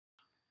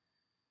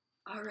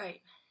All right.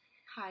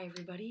 Hi,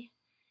 everybody.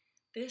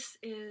 This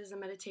is a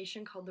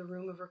meditation called the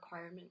Room of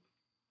Requirement.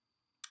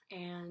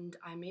 And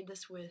I made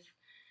this with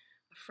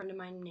a friend of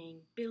mine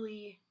named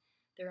Billy.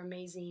 They're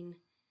amazing.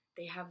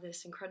 They have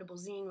this incredible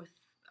zine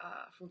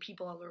from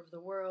people all over the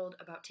world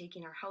about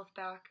taking our health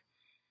back.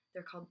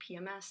 They're called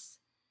PMS.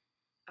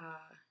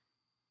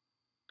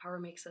 Power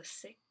Makes Us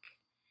Sick.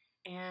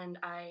 And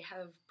I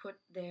have put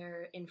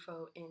their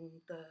info in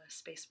the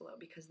space below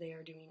because they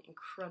are doing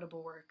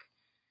incredible work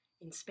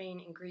in Spain,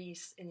 in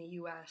Greece, in the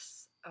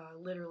US,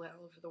 literally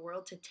all over the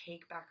world, to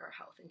take back our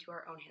health into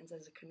our own hands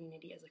as a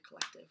community, as a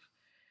collective,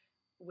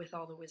 with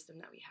all the wisdom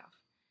that we have.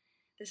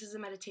 This is a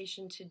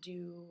meditation to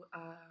do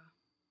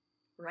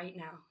right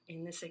now,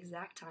 in this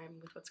exact time,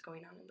 with what's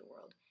going on in the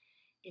world.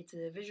 It's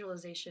a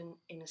visualization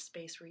in a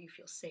space where you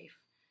feel safe,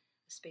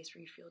 a space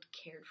where you feel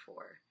cared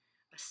for,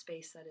 a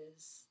space that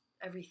is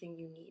everything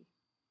you need.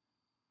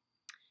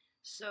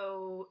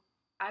 So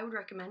I would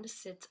recommend to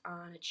sit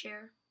on a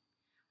chair,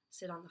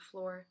 sit on the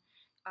floor.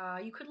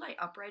 You could lie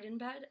upright in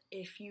bed.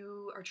 If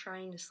you are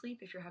trying to sleep,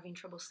 if you're having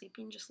trouble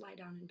sleeping, just lie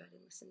down in bed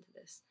and listen to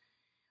this.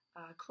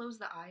 Close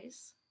the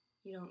eyes.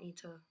 You don't need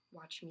to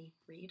watch me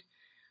read.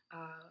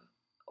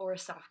 Or a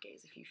soft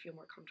gaze if you feel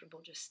more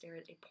comfortable. Just stare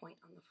at a point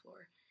on the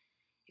floor.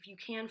 If you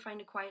can,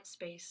 find a quiet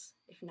space.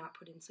 If not,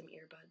 put in some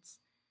earbuds.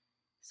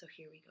 So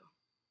here we go.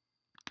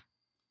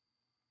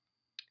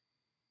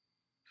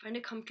 Find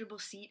a comfortable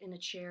seat in a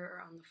chair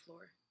or on the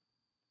floor.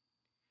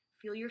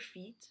 Feel your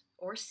feet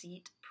or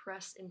seat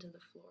press into the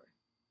floor.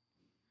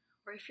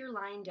 Or if you're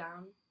lying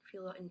down,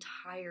 feel the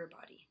entire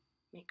body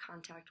make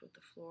contact with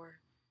the floor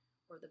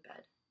or the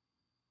bed.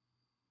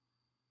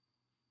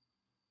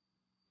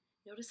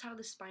 Notice how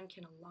the spine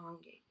can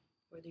elongate,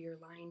 whether you're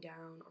lying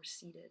down or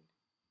seated.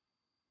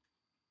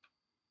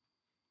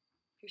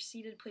 If you're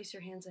seated, place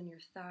your hands on your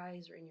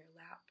thighs or in your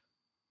lap.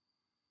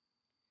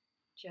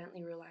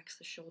 Gently relax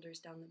the shoulders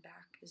down the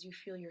back as you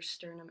feel your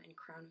sternum and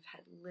crown of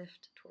head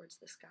lift towards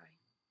the sky.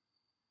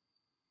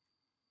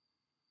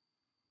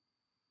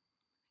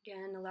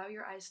 Again, allow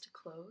your eyes to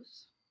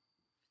close.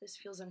 If this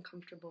feels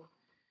uncomfortable,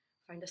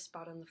 find a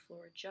spot on the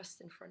floor just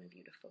in front of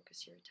you to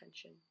focus your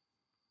attention.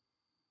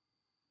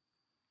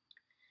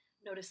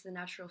 Notice the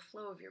natural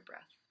flow of your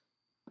breath.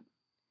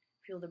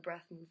 Feel the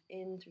breath move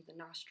in through the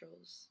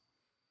nostrils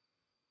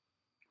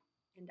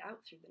and out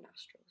through the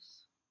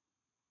nostrils.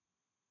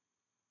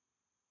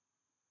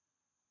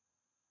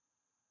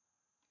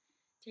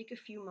 Take a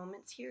few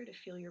moments here to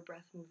feel your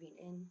breath moving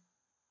in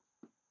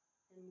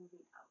and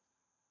moving out.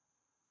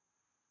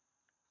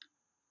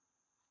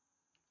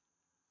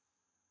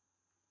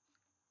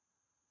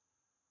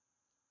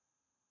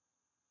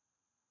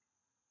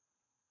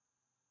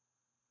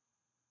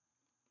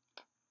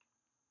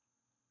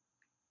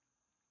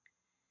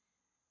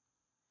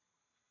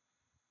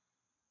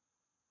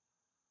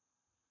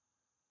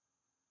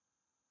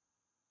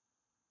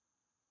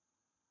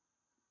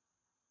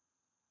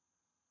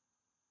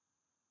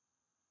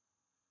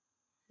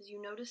 As you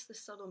notice the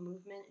subtle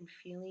movement and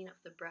feeling of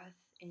the breath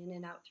in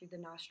and out through the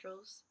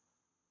nostrils,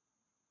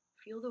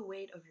 feel the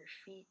weight of your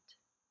feet,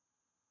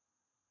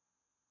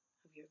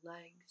 of your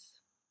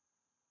legs,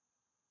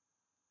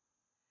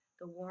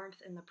 the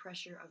warmth and the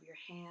pressure of your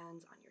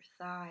hands on your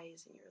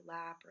thighs, in your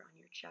lap, or on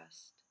your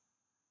chest.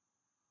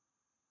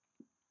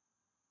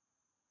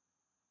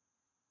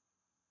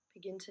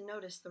 Begin to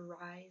notice the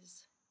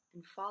rise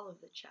and fall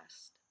of the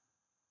chest,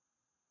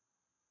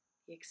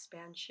 the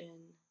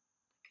expansion,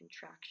 the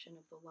contraction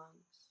of the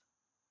lungs,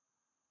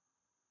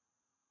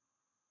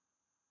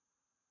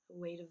 the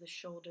weight of the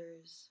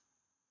shoulders,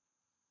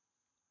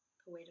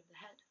 the weight of the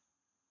head.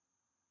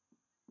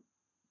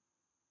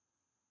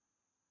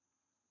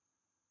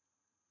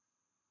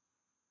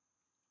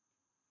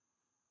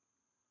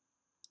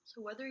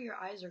 So whether your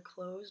eyes are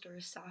closed or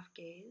a soft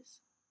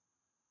gaze,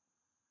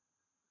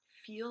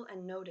 feel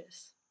and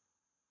notice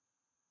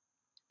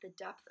the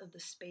depth of the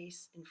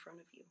space in front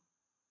of you.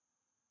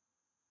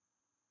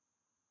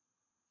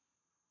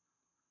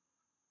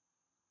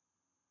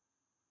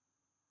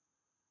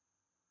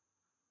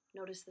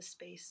 Notice the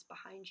space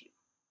behind you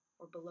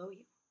or below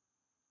you.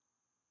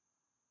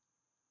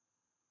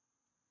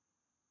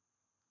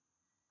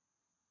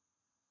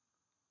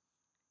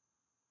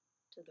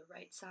 To the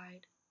right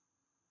side,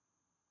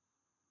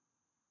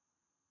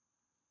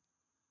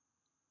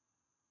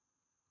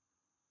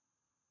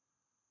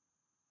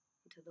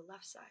 and to the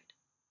left side.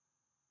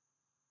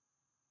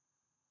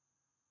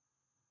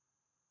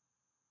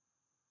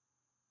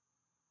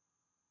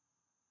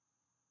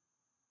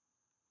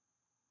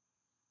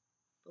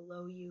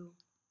 Below you,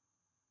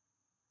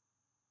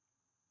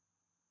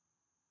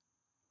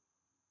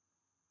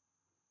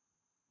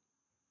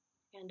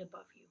 and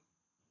above you.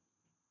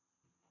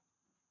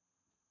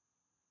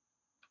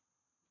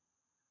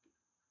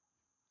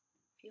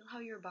 Feel how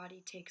your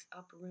body takes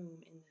up room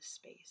in this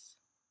space.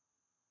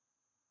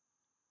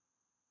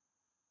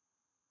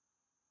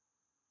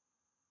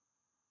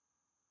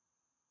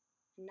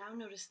 And now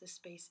notice the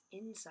space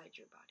inside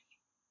your body.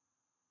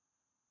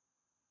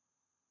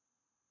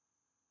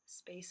 The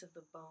space of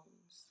the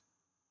bones,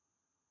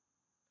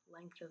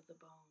 length of the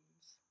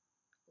bones,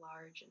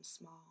 large and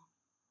small.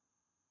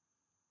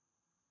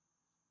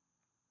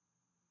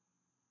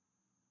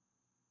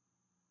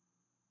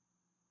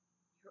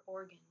 Your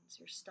organs,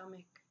 your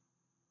stomach,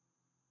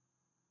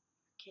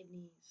 your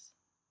kidneys,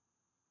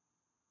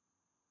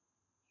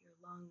 your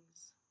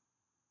lungs,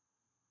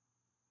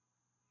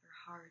 your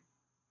heart,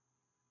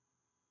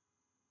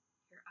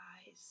 your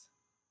eyes,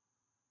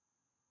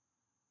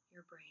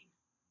 your brain,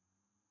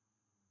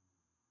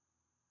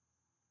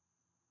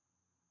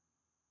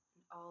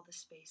 and all the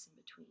space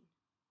in between.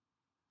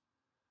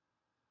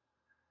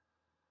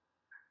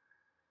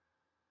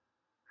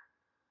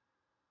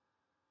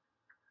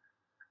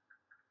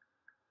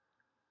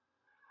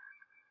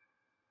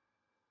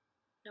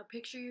 Now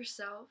picture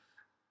yourself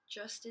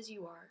just as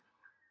you are,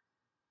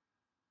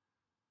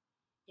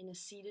 in a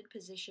seated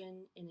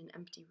position in an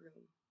empty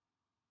room.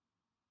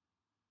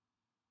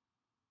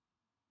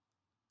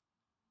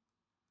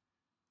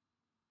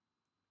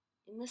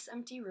 In this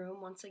empty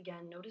room, once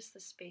again, notice the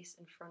space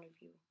in front of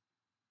you.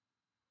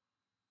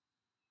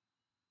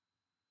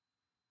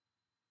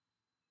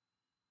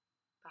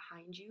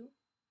 Behind you,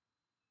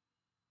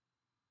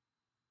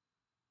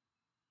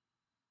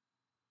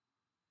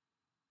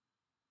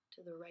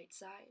 to the right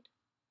side,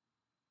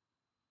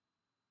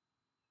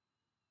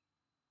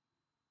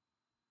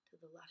 to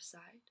the left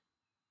side,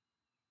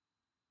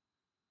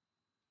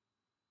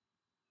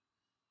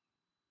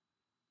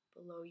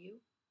 below you,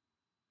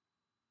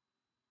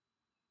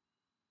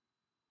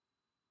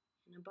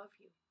 and above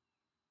you.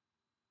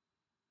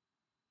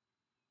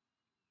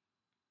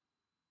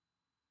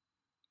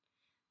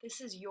 This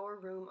is your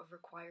room of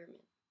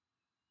requirement,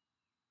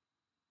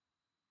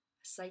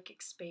 a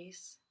psychic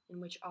space in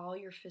which all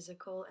your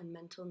physical and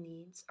mental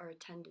needs are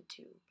attended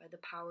to by the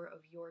power of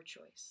your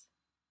choice.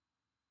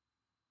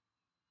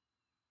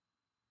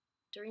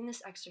 During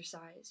this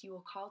exercise, you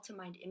will call to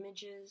mind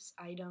images,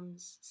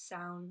 items,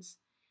 sounds,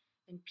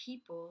 and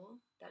people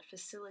that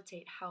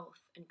facilitate health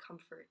and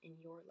comfort in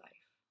your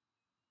life.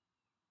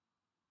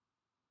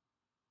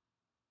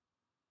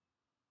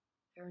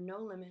 There are no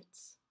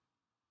limits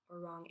or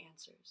wrong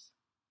answers.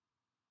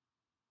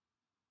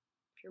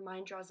 If your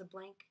mind draws a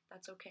blank,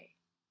 that's okay.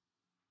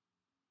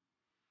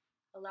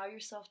 Allow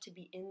yourself to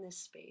be in this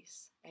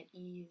space at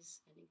ease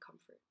and in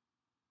comfort.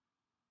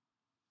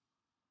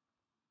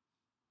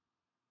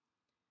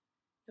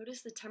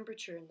 Notice the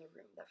temperature in the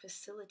room that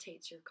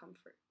facilitates your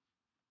comfort.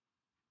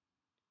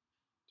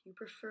 Do you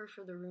prefer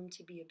for the room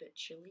to be a bit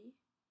chilly?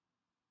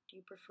 Do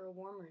you prefer a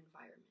warmer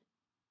environment?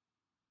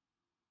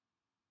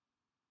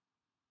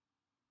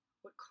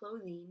 What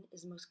clothing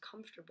is most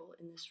comfortable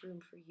in this room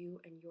for you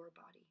and your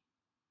body?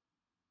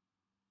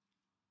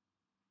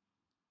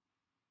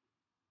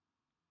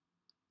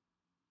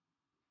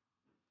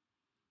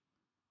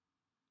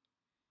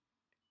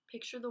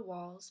 Picture the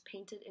walls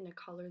painted in a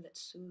color that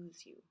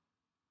soothes you,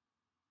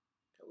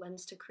 that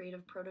lends to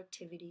creative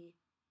productivity,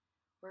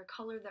 or a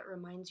color that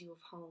reminds you of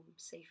home,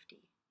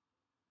 safety.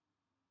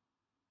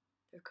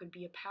 There could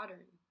be a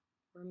pattern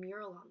or a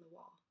mural on the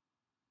wall.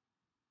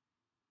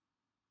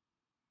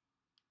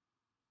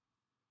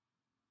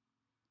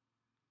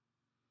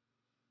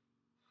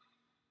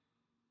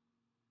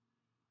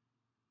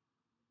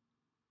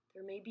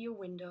 There may be a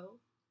window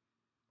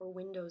or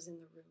windows in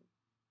the room.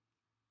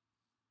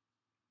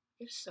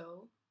 If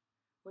so,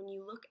 when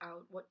you look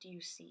out, what do you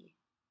see?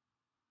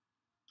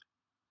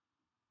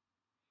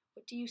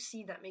 What do you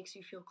see that makes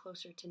you feel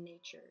closer to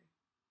nature,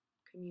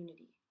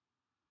 community,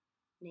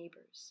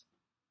 neighbors,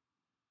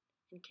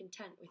 and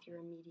content with your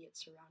immediate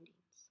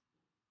surroundings?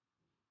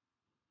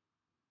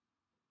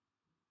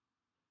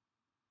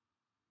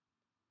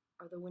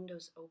 Are the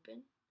windows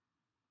open?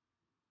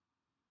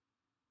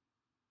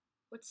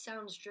 What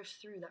sounds drift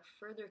through that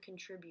further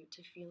contribute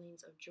to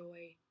feelings of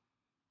joy,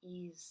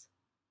 ease,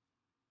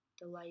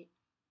 delight,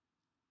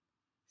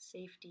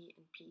 safety,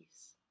 and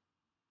peace?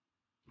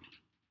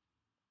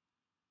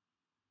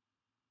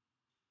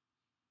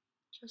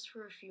 Just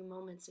for a few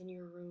moments in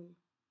your room,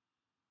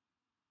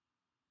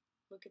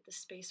 look at the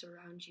space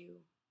around you.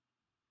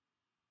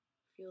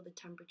 Feel the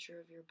temperature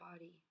of your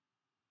body.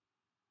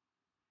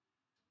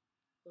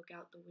 Look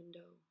out the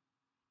window.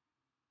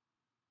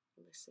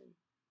 Listen.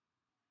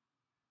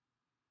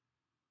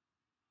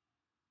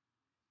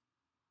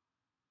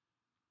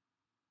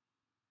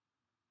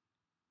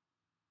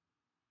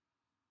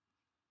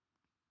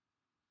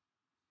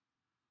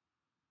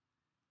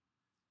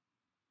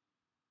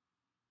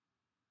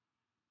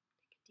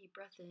 Take a deep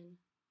breath in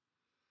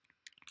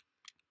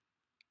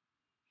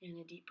and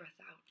a deep breath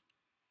out.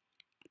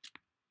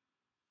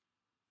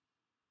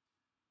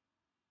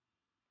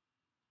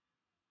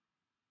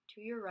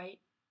 To your right,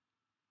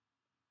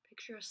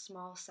 picture a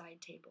small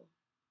side table.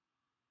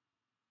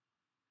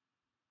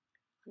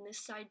 On this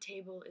side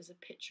table is a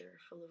pitcher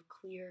full of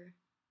clear,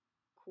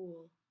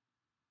 cool,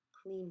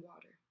 clean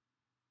water.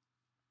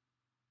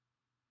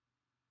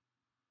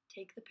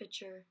 Take the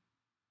pitcher,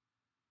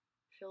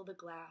 fill the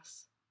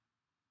glass,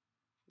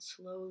 and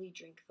slowly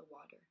drink the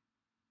water.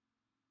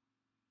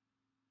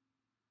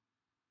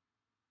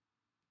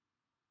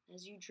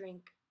 As you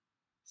drink,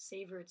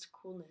 Savor its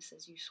coolness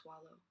as you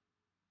swallow.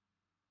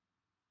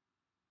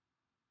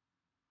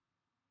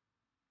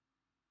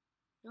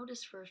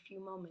 Notice for a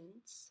few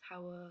moments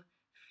how a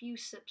few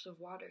sips of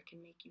water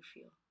can make you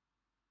feel.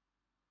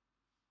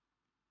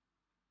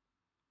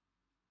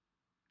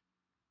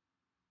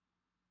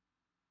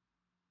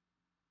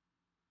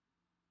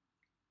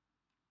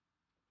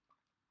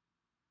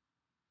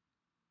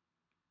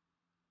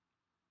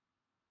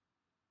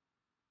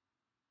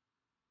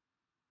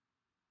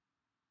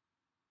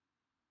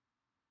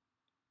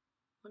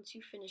 Once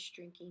you finish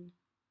drinking,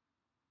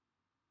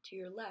 to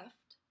your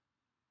left,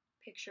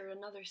 picture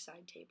another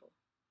side table,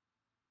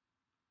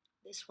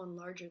 this one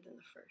larger than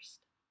the first.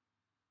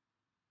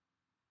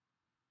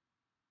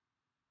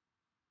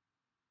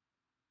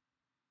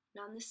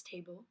 Now on this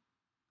table,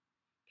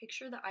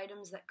 picture the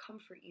items that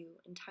comfort you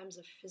in times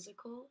of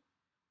physical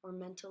or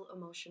mental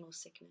emotional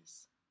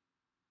sickness.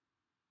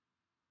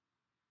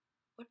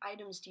 What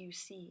items do you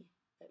see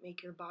that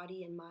make your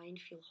body and mind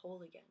feel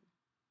whole again?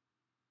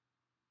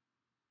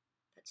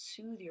 That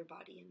soothe your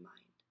body and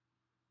mind?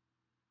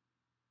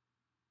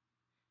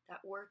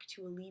 That work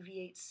to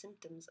alleviate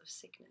symptoms of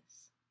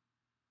sickness?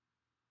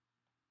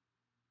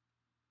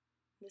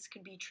 This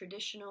could be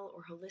traditional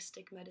or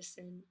holistic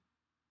medicine,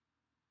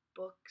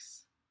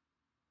 books,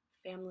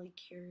 family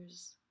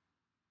cures,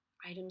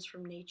 items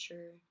from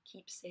nature,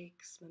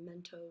 keepsakes,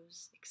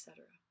 mementos,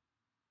 etc.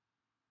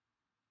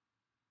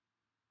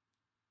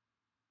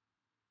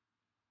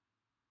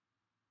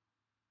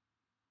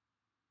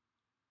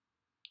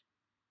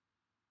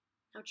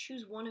 Now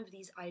choose one of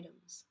these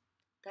items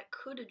that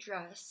could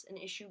address an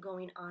issue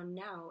going on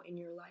now in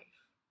your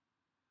life,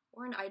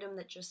 or an item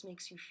that just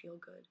makes you feel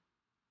good.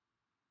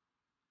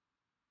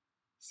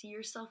 See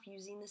yourself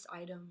using this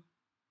item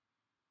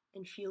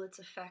and feel its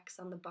effects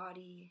on the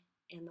body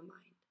and the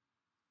mind.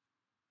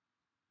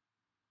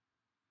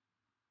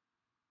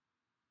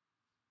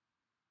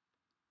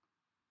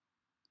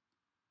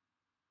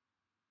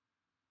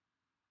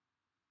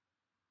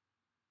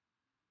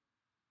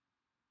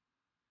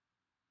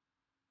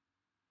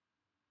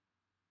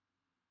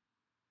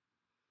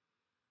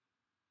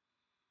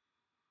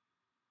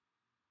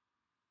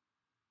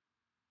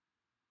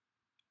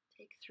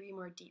 Take 3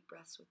 more deep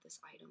breaths with this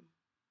item.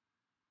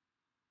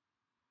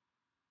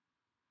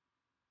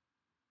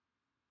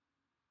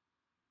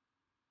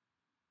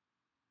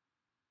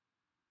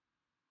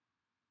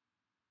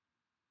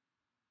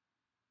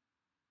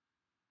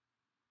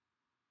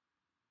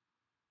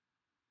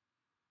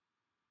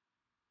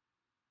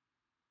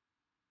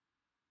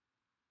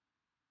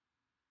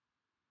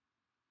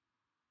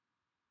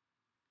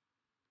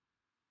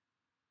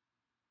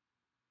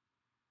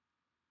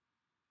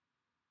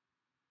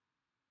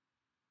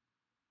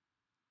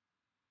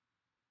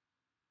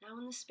 Now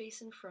in the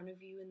space in front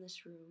of you in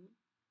this room,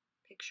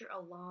 picture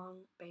a long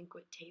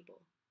banquet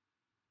table.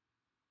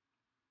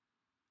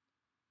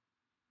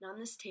 Now on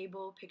this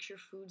table, picture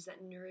foods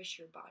that nourish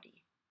your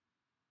body.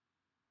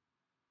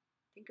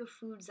 Think of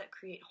foods that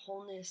create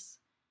wholeness,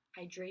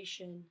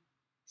 hydration,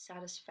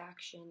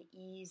 satisfaction,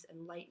 ease,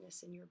 and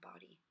lightness in your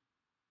body.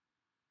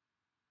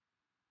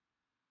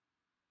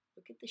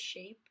 Look at the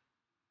shape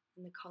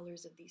and the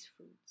colors of these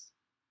foods.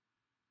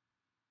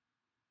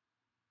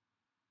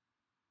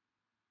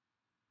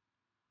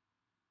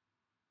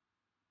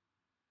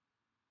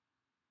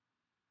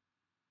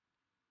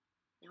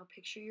 Now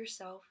picture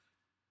yourself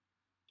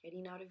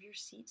getting out of your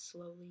seat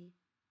slowly,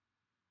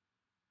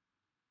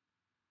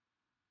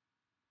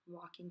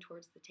 walking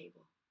towards the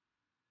table.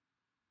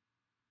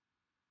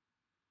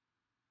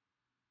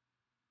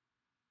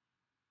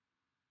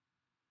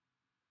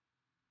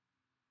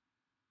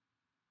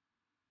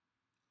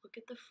 Look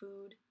at the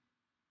food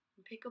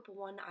and pick up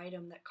one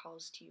item that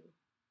calls to you.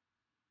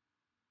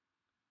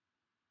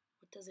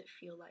 What does it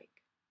feel like?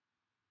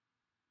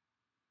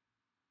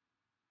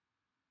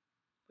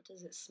 What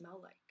does it smell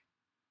like?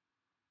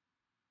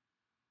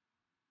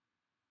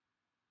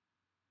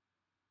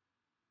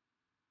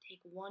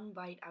 Take one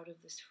bite out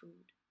of this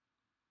food.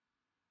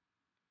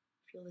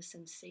 Feel the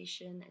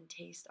sensation and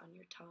taste on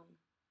your tongue.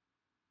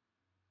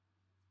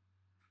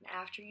 And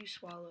after you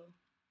swallow,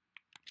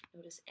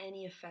 notice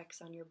any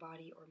effects on your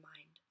body or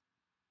mind.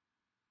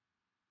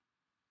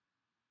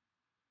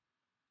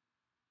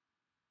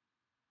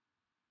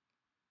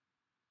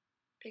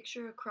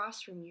 Picture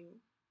across from you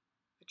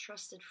a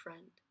trusted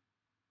friend,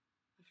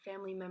 a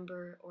family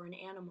member, or an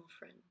animal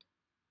friend.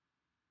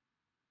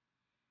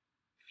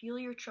 Feel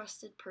your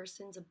trusted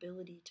person's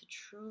ability to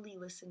truly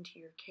listen to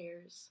your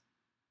cares,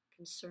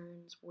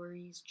 concerns,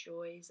 worries,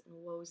 joys, and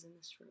woes in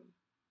this room.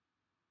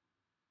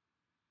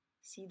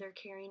 See their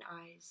caring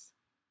eyes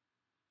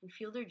and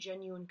feel their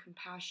genuine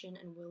compassion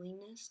and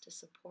willingness to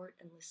support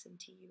and listen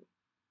to you.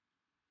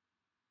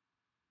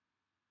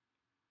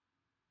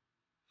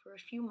 For a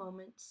few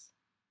moments,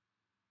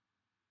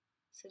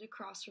 sit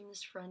across from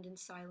this friend in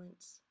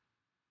silence,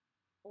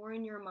 or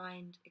in your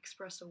mind,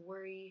 express a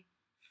worry,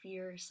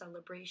 fear,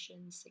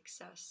 celebration,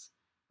 success,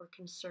 or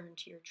concern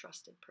to your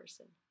trusted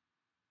person.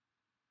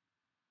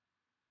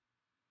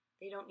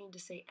 They don't need to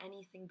say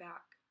anything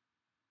back.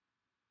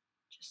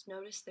 Just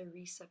notice their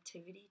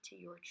receptivity to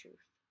your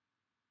truth.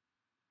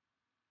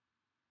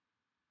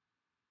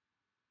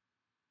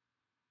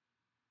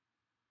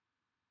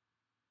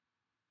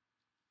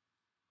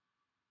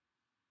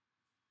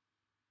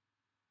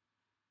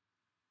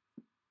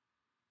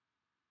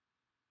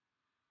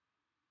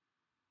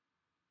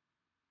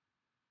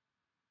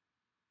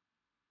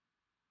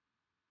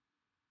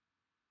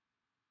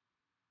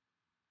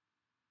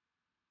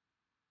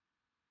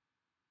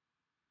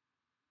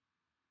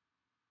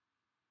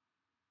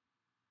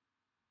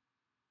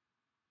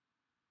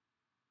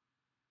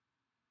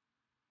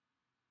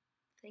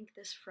 Thank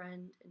this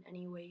friend in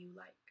any way you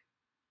like.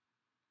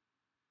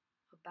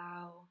 A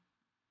bow,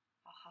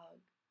 a hug.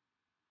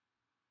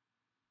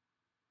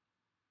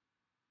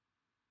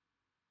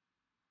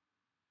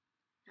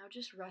 Now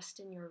just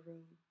rest in your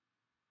room.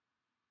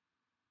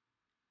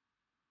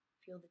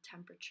 Feel the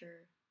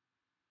temperature.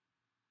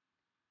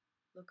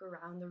 Look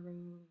around the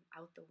room,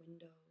 out the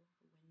window,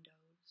 the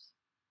windows.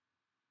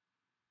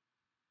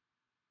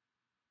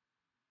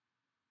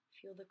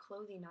 Feel the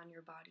clothing on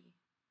your body.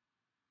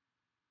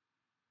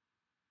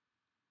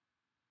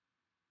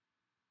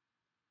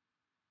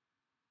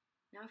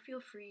 Now feel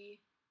free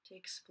to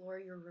explore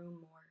your room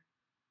more.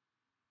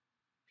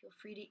 Feel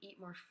free to eat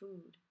more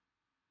food,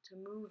 to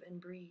move and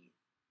breathe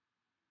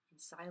in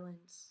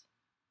silence,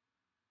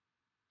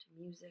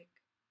 to music,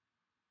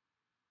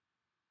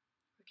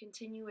 or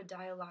continue a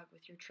dialogue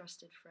with your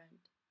trusted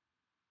friend.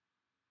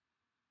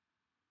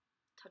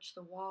 Touch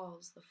the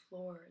walls, the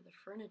floor, the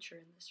furniture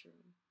in this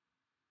room.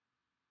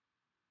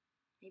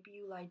 Maybe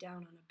you lie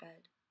down on a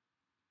bed.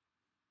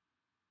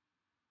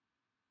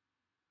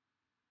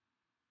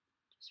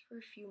 Just for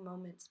a few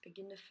moments,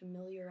 begin to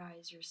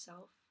familiarize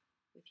yourself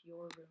with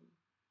your room.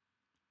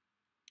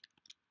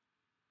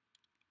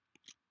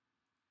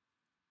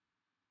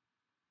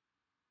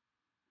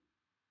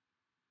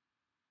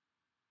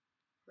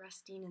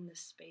 Resting in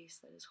this space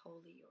that is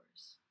wholly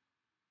yours.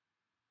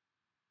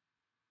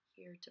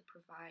 Here to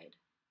provide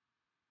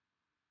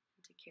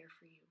and to care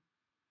for you.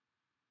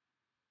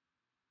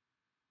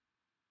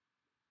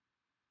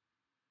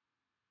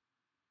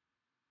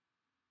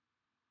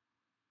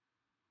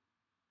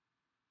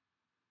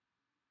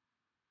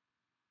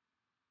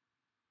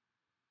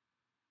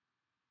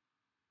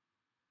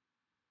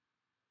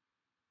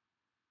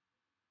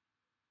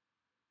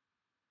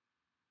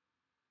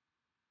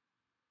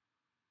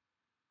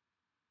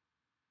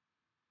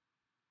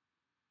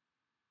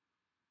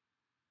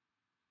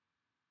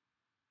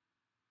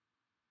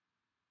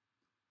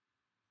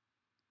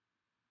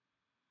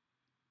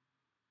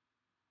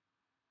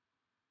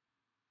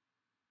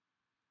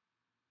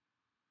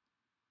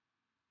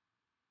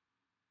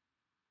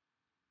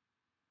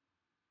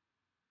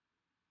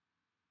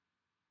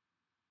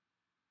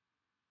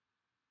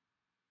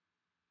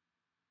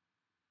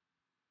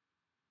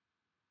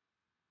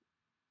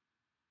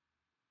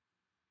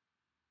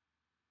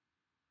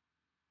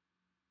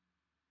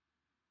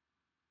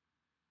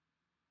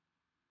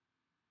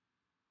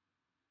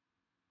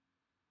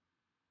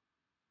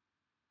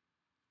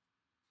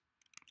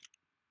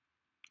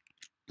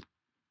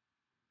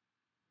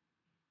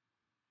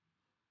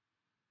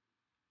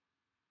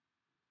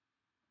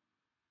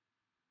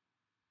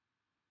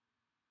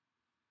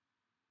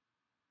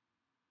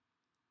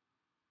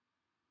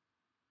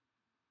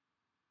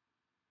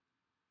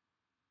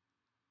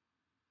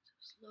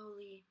 So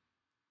slowly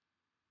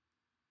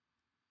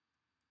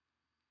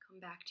come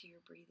back to your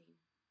breathing.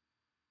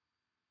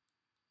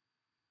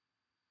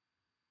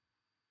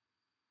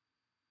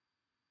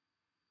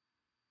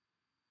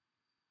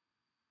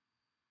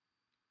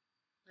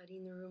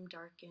 Letting the room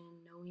darken,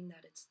 knowing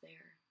that it's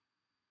there,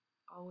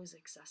 always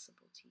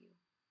accessible to you.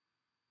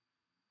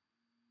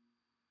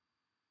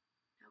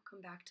 Now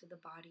come back to the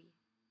body.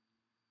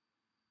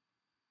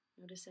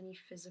 Notice any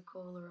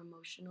physical or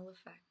emotional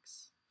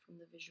effects from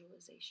the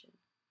visualization.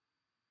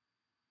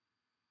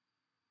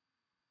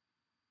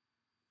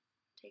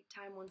 Take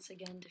time once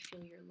again to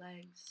feel your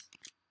legs,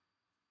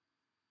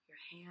 your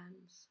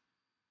hands,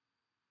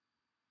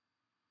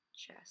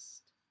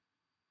 chest,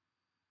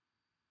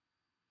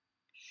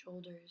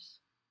 shoulders,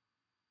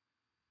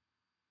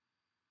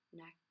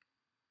 neck,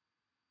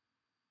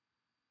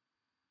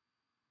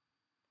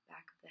 the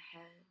back of the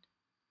head,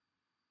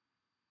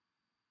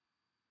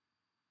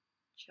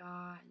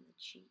 jaw and the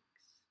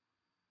cheeks,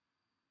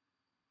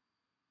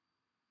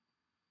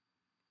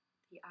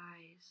 the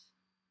eyes,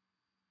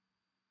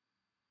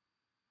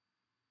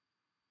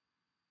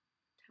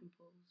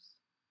 temples,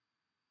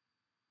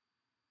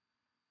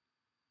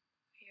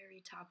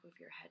 very top of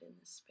your head in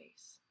this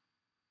space.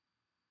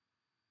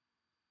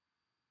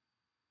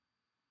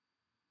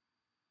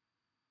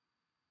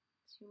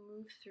 As you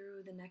move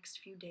through the next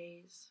few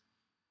days,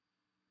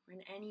 or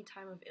in any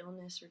time of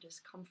illness or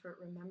discomfort,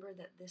 remember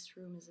that this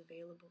room is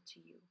available to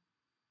you.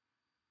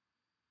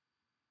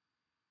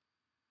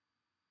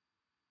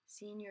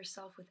 Seeing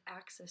yourself with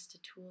access to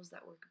tools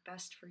that work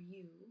best for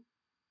you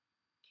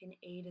can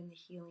aid in the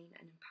healing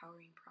and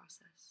empowering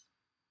process.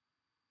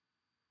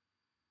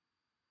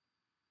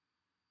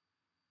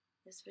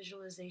 This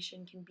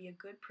visualization can be a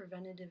good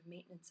preventative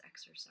maintenance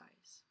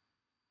exercise,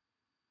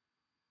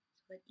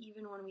 so that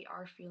even when we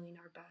are feeling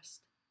our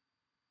best,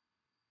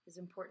 it's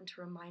important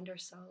to remind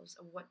ourselves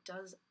of what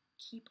does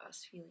keep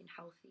us feeling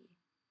healthy,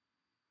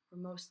 or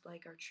most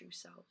like our true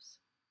selves.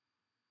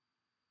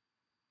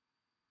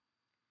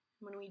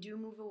 When we do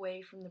move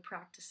away from the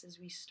practices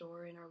we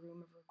store in our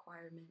room of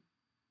requirement,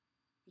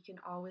 we can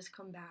always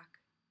come back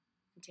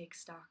and take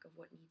stock of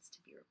what needs to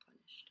be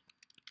replenished.